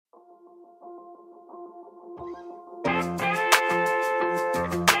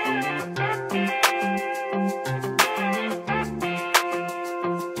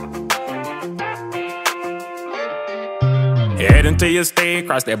till you stay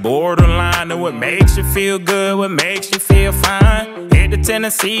across that borderline of what makes you feel good, what makes you feel fine. Head to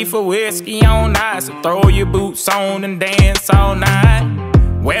Tennessee for whiskey on ice, so throw your boots on and dance all night.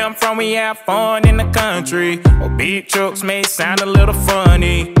 Where I'm from, we have fun in the country. Well, big trucks may sound a little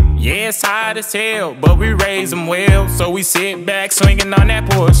funny. Yeah, it's hot as hell, but we raise them well. So we sit back swinging on that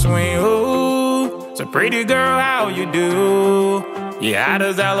porch swing. Ooh, so pretty girl, how you do? Yeah, how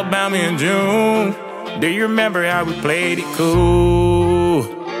does Alabama in June? Do you remember how we played it cool?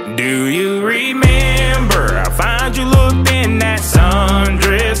 Do you remember how fine you looked in that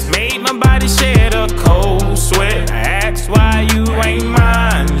sundress? Made my body shed a cold sweat. I asked why you ain't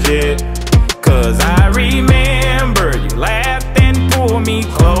mine yet, cause I remember you laughed and pulled me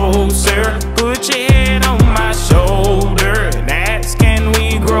closer. Put your head on my shoulder and asked, can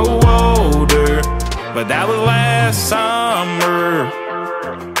we grow older? But that was last summer.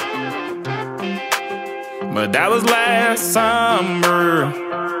 But that was last summer.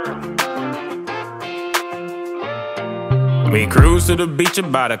 We cruised to the beach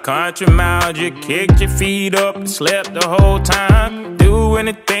about a country mile. You kicked your feet up and slept the whole time. Do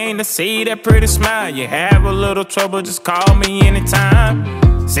anything to see that pretty smile. You have a little trouble, just call me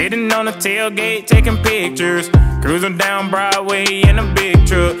anytime. Sitting on the tailgate taking pictures, cruising down Broadway in a big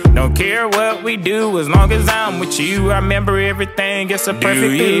truck. Don't care what we do as long as I'm with you. I remember everything, it's a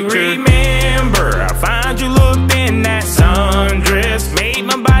perfect picture. Do you remember how fine you looked in that sundress? Made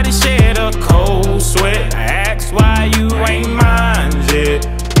my body shed a cold sweat. I asked why you ain't mine yet,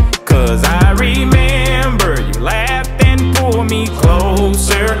 cause I remember you laughed and pulled me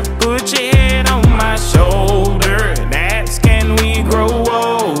closer. Put your head on my shoulder and asked, can we grow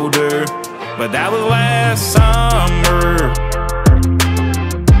older? But that was last summer.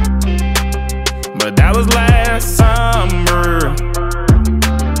 But that was last summer.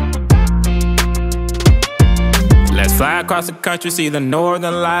 Let's fly across the country, see the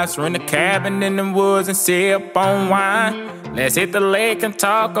northern lights, rent a cabin in the woods and sip on wine. Let's hit the lake and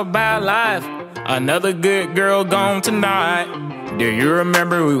talk about life. Another good girl gone tonight. Do you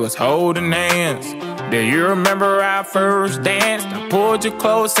remember we was holding hands? Do you remember our first dance? I pulled you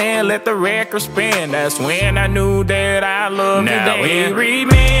close and let the record spin. That's when I knew that I loved you. Now we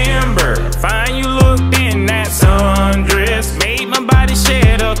remember fine you looked in that sundress. Made my body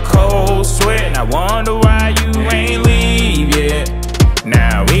shed a cold sweat. And I wonder why you ain't leave yet.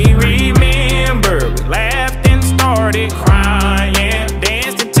 Now we remember we laughed and started crying,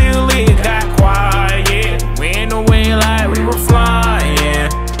 danced until it got quiet, went away like we were flying.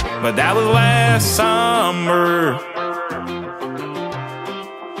 But that was last summer.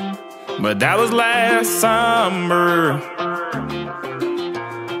 But that was last summer.